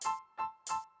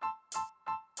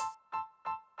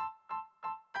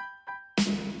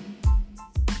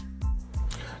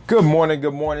Good morning,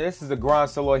 good morning. This is the Grind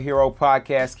Solo Hero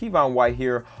podcast. Kevon White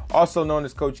here, also known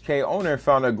as Coach K, owner and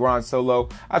founder of Grind Solo.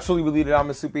 I truly believe that I'm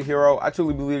a superhero. I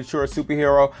truly believe that you're a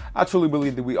superhero. I truly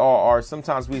believe that we all are.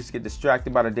 Sometimes we just get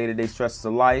distracted by the day-to-day stresses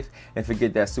of life and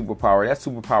forget that superpower. That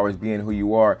superpower is being who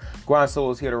you are. Grind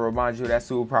Solo is here to remind you of that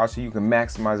superpower so you can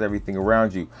maximize everything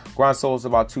around you. Grind Solo is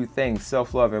about two things,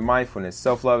 self-love and mindfulness.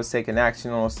 Self-love is taking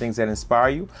action on those things that inspire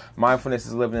you. Mindfulness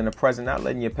is living in the present, not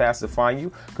letting your past define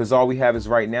you, because all we have is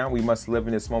right now. We must live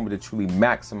in this moment to truly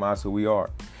maximize who we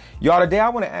are. Y'all, today I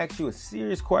want to ask you a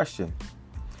serious question.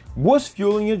 What's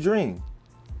fueling your dream?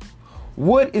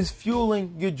 What is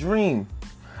fueling your dream?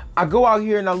 I go out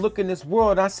here and I look in this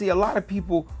world and I see a lot of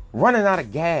people running out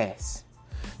of gas.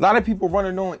 A lot of people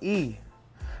running on E.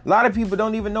 A lot of people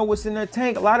don't even know what's in their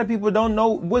tank. A lot of people don't know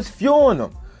what's fueling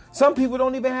them. Some people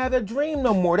don't even have a dream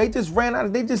no more. They just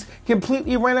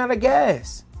completely ran out of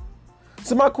gas.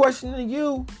 So my question to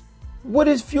you, what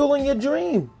is fueling your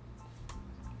dream?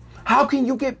 How can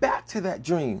you get back to that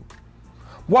dream?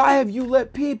 Why have you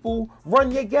let people run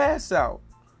your gas out?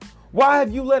 Why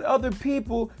have you let other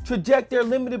people project their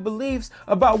limited beliefs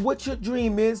about what your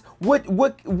dream is, what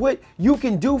you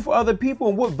can do for other people,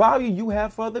 and what value you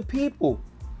have for other people?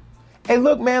 Hey,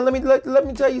 look, man, let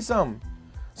me tell you something.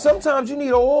 Sometimes you need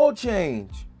an oil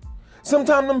change.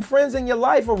 Sometimes them friends in your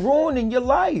life are ruining your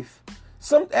life.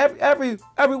 Every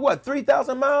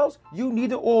 3,000 miles, you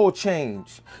need an oil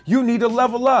change. You need to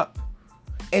level up.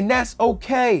 And that's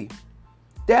okay.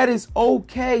 That is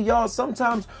okay, y'all.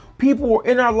 Sometimes people are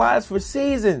in our lives for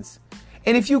seasons.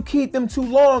 And if you keep them too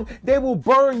long, they will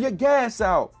burn your gas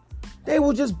out. They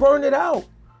will just burn it out.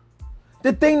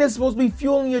 The thing that's supposed to be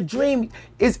fueling your dream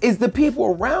is the people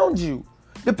around you.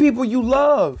 The people you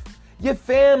love. Your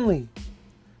family.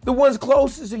 The ones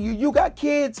closest to you. You got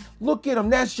kids, look at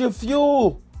them. That's your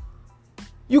fuel.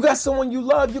 You got someone you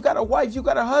love. You got a wife. You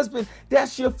got a husband.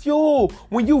 That's your fuel.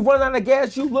 When you run out of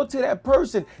gas, you look to that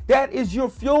person. That is your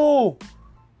fuel.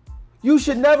 You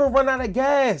should never run out of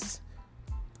gas.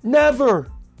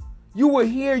 Never. You were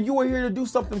here to do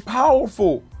something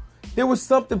powerful. There was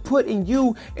something put in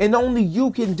you, and only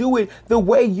you can do it the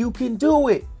way you can do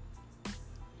it.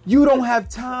 You don't have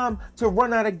time to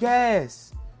run out of gas.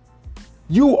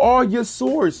 You are your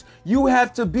source. You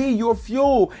have to be your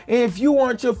fuel. And if you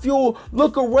aren't your fuel,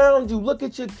 look around you. Look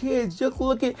at your kids. Just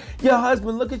look at your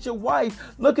husband. Look at your wife.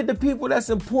 Look at the people that's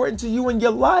important to you in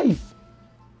your life.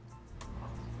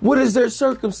 What is their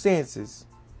circumstances?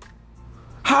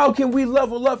 How can we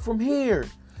level up from here?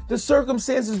 The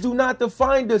circumstances do not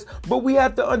define us, but we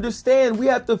have to understand. We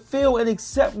have to feel and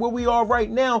accept where we are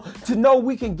right now to know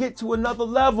we can get to another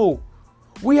level.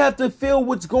 We have to feel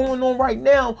what's going on right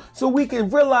now so we can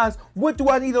realize, what do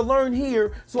I need to learn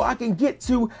here so I can get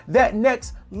to that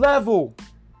next level?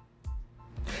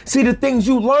 See, the things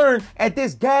you learn at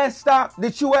this gas stop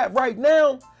that you at right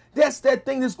now, that's that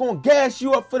thing that's going to gas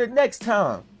you up for the next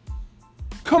time.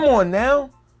 Come on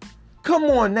now. Come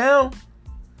on now.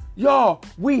 Y'all,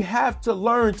 we have to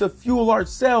learn to fuel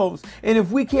ourselves. And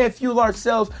if we can't fuel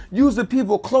ourselves, use the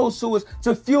people close to us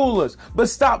to fuel us. But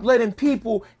stop letting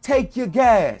people take your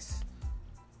gas.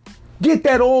 Get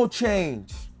that oil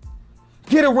change.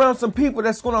 Get around some people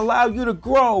that's going to allow you to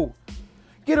grow.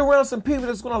 Get around some people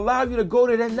that's going to allow you to go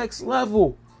to that next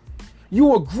level.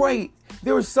 You are great.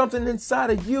 There is something inside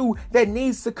of you that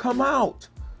needs to come out.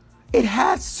 It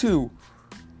has to.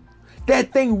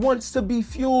 That thing wants to be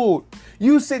fueled.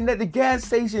 You sitting at the gas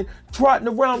station trotting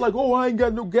around like, oh, I ain't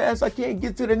got no gas. I can't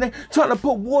get to the next. Trying to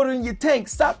put water in your tank.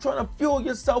 Stop trying to fuel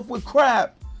yourself with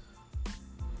crap.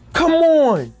 Come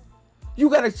on. You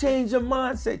got to change your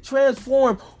mindset.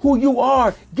 Transform who you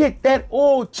are. Get that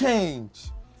oil change.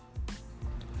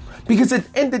 Because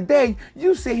at the end of the day,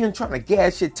 you sit here trying to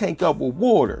gas your tank up with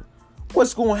water.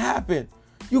 What's going to happen?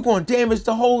 You're going to damage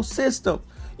the whole system.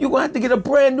 You're going to have to get a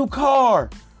brand new car.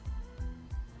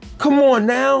 Come on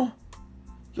now.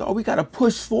 Y'all, we got to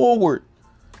push forward.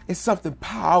 It's something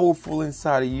powerful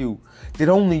inside of you that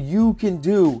only you can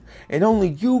do. And only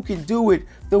you can do it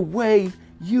the way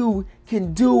you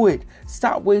can do it.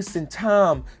 Stop wasting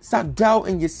time. Stop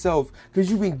doubting yourself, because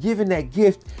you've been given that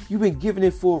gift. You've been given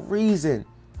it for a reason.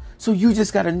 So you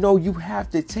just got to know you have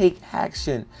to take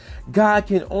action. God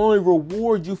can only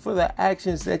reward you for the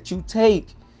actions that you take.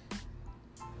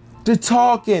 The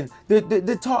talking,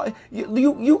 the talk,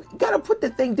 you got to put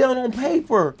the thing down on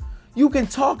paper. You can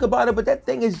talk about it, but that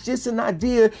thing is just an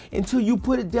idea until you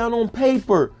put it down on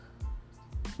paper.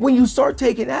 When you start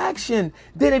taking action,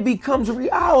 then it becomes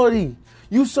reality.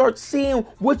 You start seeing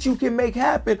what you can make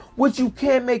happen, what you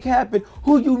can make happen,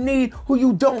 who you need, who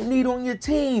you don't need on your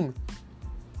team.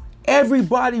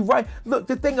 Everybody, right? Look,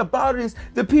 the thing about it is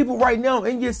the people right now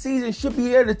in your season should be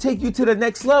there to take you to the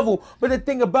next level. But the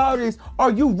thing about it is, are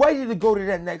you ready to go to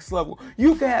that next level?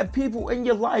 You can have people in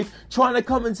your life trying to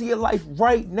come into your life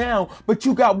right now, but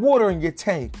you got water in your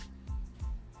tank.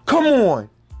 Come on.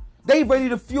 They ready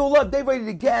to fuel up. They ready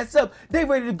to gas up. They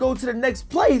ready to go to the next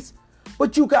place,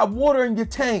 but you got water in your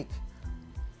tank.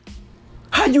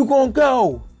 How you gonna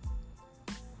go?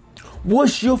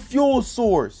 What's your fuel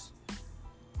source?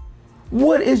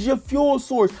 What is your fuel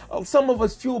source? Some of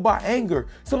us fueled by anger.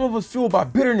 Some of us fueled by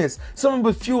bitterness. Some of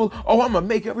us fueled, I'm gonna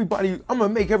make everybody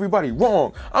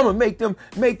wrong. I'm gonna make them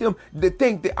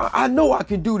think that I know I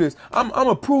can do this. I'm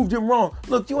gonna prove them wrong.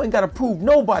 Look, you ain't gotta prove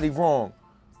nobody wrong.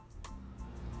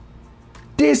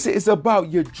 This is about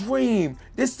your dream.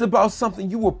 This is about something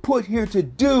you were put here to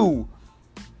do.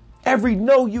 Every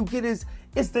no you get is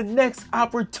the next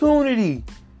opportunity.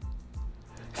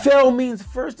 Fail means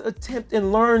first attempt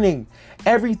in learning.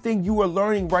 Everything you are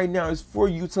learning right now is for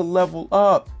you to level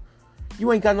up.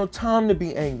 You ain't got no time to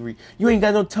be angry. You ain't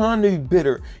got no time to be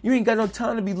bitter. You ain't got no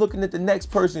time to be looking at the next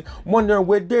person, wondering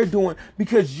what they're doing,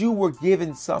 because you were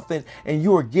given something and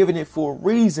you are giving it for a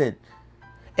reason.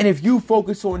 And if you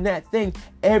focus on that thing,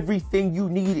 everything you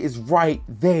need is right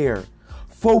there.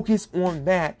 Focus on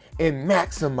that and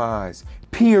maximize,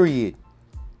 period.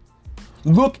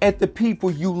 Look at the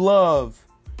people you love.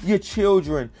 Your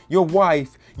children, your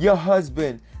wife, your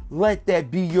husband. Let that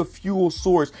be your fuel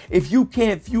source. If you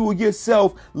can't fuel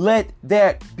yourself, let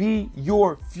that be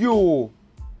your fuel.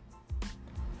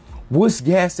 What's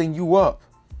gassing you up?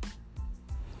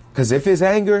 Because if it's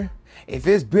anger, if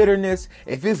it's bitterness,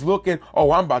 if it's looking, I'm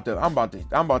about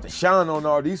to shine on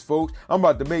all these folks. I'm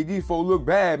about to make these folks look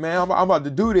bad, man. I'm about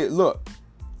to do this. Look,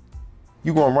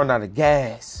 you're going to run out of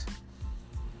gas.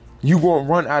 You're going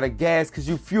to run out of gas because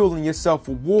you're fueling yourself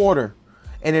with water,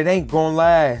 and it ain't going to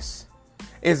last.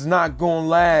 It's not going to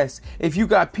last. If you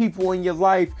got people in your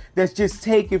life that's just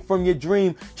taking from your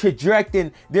dream,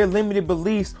 trajecting their limited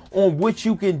beliefs on what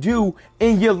you can do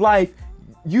in your life,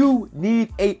 you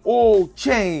need a oil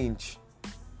change.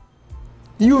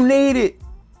 You need it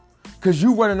because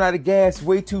you're running out of gas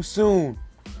way too soon.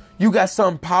 You got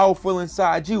something powerful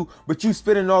inside you, but you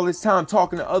spending all this time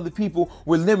talking to other people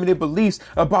with limited beliefs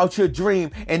about your dream,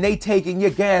 and they taking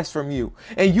your gas from you.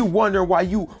 And you wonder why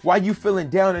you feeling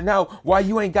down and out, why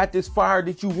you ain't got this fire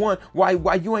that you want,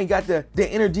 why you ain't got the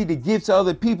energy to give to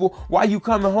other people, why you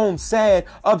coming home sad,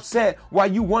 upset, why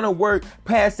you want to work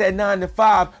past that 9 to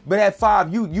 5, but at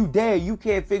 5 you dead. You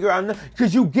can't figure out nothing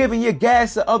because you giving your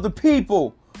gas to other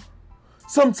people.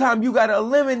 Sometimes you got to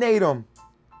eliminate them.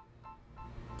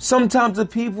 Sometimes the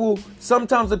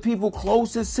people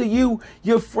closest to you,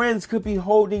 your friends, could be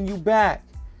holding you back.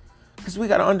 Because we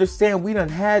got to understand, we done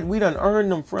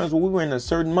earned them friends when we were in a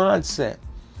certain mindset.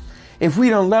 If we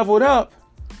done leveled up,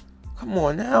 come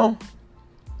on now.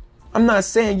 I'm not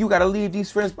saying you got to leave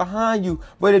these friends behind you,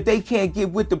 but if they can't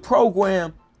get with the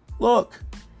program, look,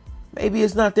 maybe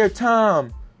it's not their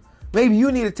time. Maybe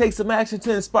you need to take some action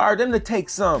to inspire them to take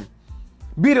some.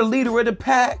 Be the leader of the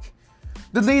pack.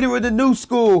 The leader of the new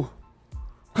school.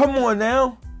 Come on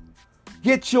now.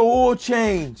 Get your oil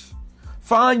change.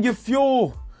 Find your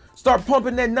fuel. Start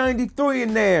pumping that 93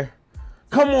 in there.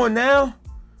 Come on now.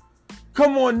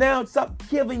 Come on now. Stop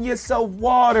giving yourself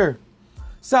water.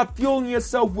 Stop fueling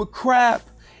yourself with crap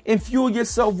and fuel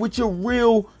yourself with your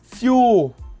real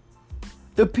fuel.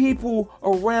 The people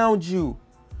around you.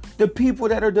 The people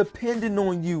that are dependent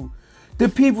on you. The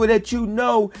people that you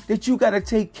know that you got to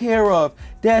take care of.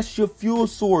 That's your fuel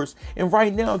source. And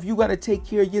right now, if you got to take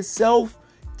care of yourself,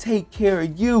 take care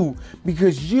of you.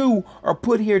 Because you are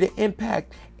put here to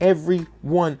impact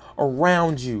everyone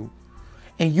around you.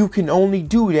 And you can only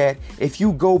do that if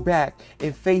you go back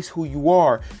and face who you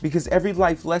are. Because every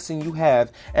life lesson you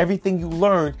have, everything you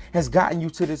learned has gotten you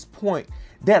to this point.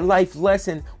 That life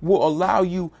lesson will allow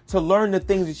you to learn the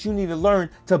things that you need to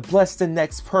learn to bless the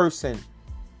next person.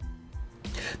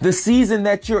 The season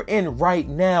that you're in right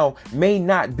now may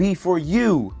not be for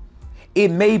you. It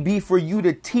may be for you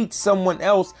to teach someone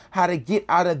else how to get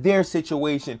out of their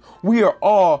situation. We are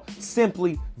all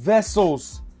simply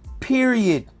vessels,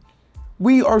 period.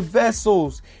 We are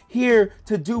vessels here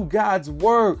to do God's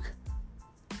work.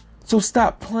 So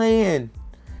stop playing.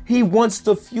 He wants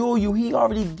to fuel you. He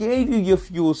already gave you your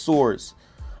fuel source.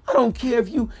 I don't care if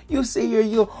you sit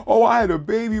here, I had a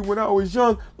baby when I was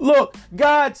young. Look,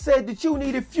 God said that you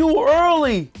needed fuel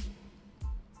early.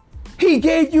 He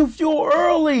gave you fuel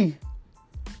early.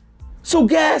 So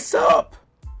gas up.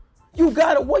 You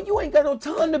got it. What? You ain't got no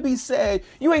time to be sad.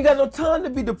 You ain't got no time to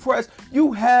be depressed.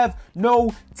 You have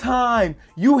no time.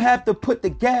 You have to put the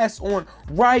gas on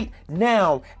right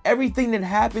now. Everything that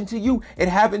happened to you, it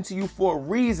happened to you for a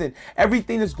reason.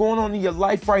 Everything that's going on in your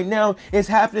life right now is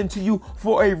happening to you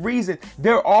for a reason.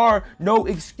 There are no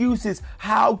excuses.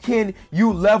 How can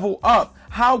you level up?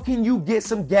 How can you get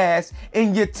some gas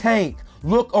in your tank?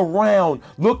 Look around.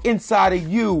 Look inside of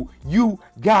you. You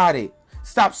got it.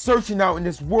 Stop searching out in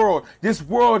this world. This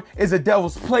world is a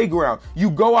devil's playground. You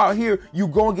go out here, you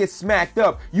go and get smacked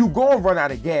up. You go and run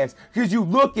out of gas because you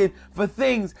looking for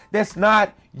things that's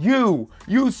not you.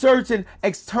 You searching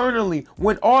externally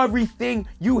when everything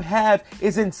you have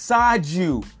is inside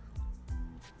you.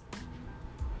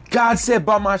 God said,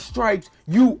 by my stripes,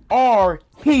 you are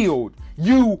healed.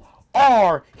 You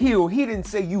are healed. He didn't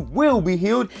say you will be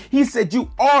healed. He said you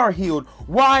are healed.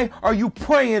 Why are you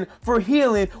praying for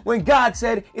healing when God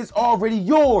said it's already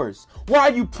yours? Why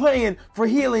are you praying for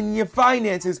healing in your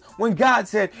finances when God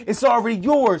said it's already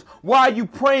yours? Why are you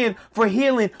praying for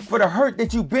healing for the hurt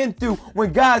that you've been through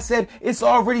when God said it's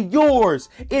already yours?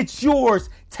 It's yours.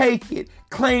 Take it.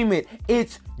 Claim it.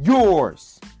 It's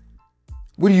yours.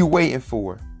 What are you waiting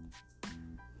for?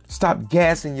 Stop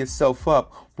gassing yourself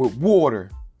up with water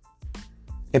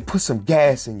and put some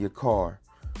gas in your car.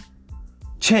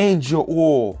 Change your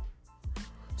oil.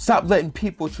 Stop letting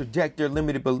people project their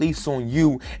limited beliefs on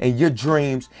you and your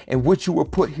dreams and what you were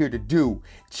put here to do.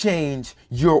 Change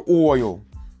your oil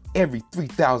every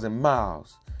 3,000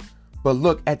 miles. But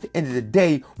look, at the end of the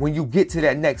day, when you get to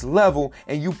that next level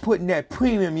and you putting that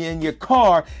premium in your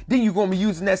car, then you're going to be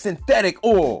using that synthetic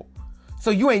oil.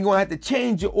 So you ain't going to have to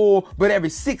change your oil but every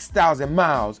 6,000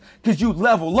 miles because you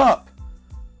level up.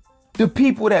 The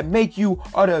people that make you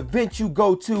are the events you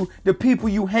go to, the people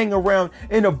you hang around,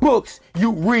 and the books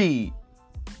you read.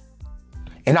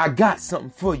 And I got something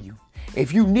for you.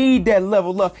 If you need that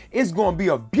level up, it's going to be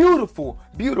a beautiful,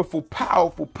 beautiful,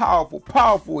 powerful, powerful,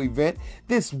 powerful event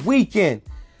this weekend.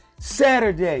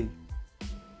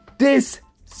 This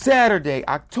Saturday,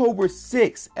 October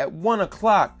 6th at 1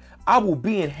 o'clock, I will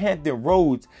be in Hampton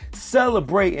Roads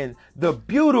celebrating the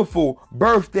beautiful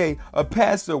birthday of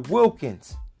Pastor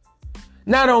Wilkins.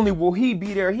 Not only will he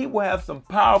be there, he will have some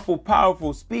powerful,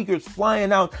 powerful speakers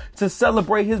flying out to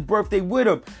celebrate his birthday with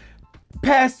him.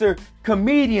 Pastor,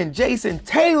 comedian Jason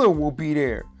Taylor will be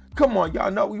there. Come on,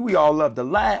 y'all know we all love to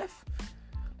laugh.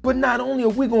 But not only are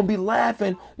we going to be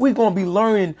laughing, we're going to be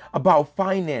learning about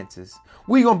finances.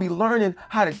 We're going to be learning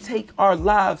how to take our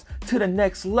lives to the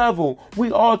next level.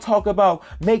 We all talk about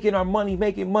making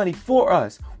money for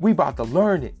us. We about to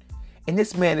learn it. And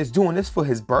this man is doing this for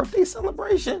his birthday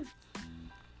celebration.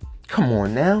 Come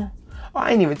on now.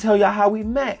 I ain't even tell y'all how we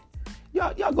met.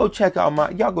 Y'all go check out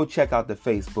the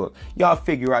Facebook. Y'all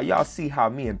figure out, y'all see how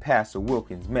me and Pastor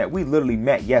Wilkins met. We literally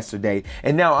met yesterday,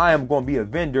 and now I am going to be a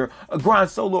vendor. Grind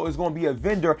Solo is going to be a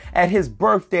vendor at his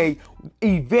birthday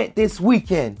event this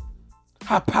weekend.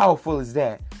 How powerful is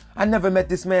that? I never met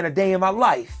this man a day in my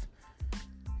life.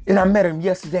 And I met him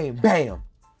yesterday and bam.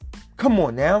 Come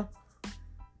on now.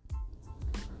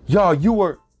 Y'all, you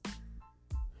were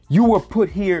put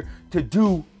here to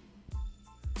do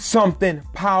something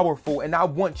powerful, and I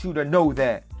want you to know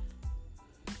that.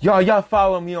 Y'all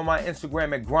follow me on my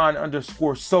Instagram at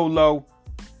grind_solo.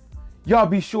 Y'all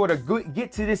be sure to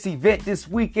get to this event this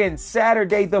weekend,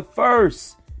 Saturday the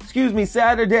 6th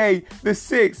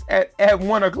at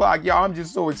 1 o'clock. Y'all, I'm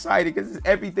just so excited because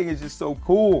everything is just so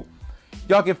cool.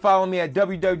 Y'all can follow me at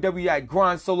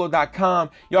www.grindsolo.com.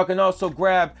 Y'all can also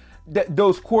grab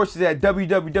those courses at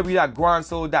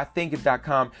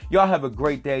www.grindsolo.thinkific.com. Y'all have a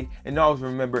great day, and always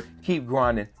remember, keep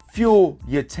grinding. Fuel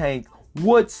your tank.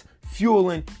 What's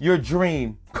fueling your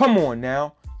dream? Come on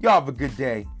now. Y'all have a good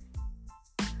day.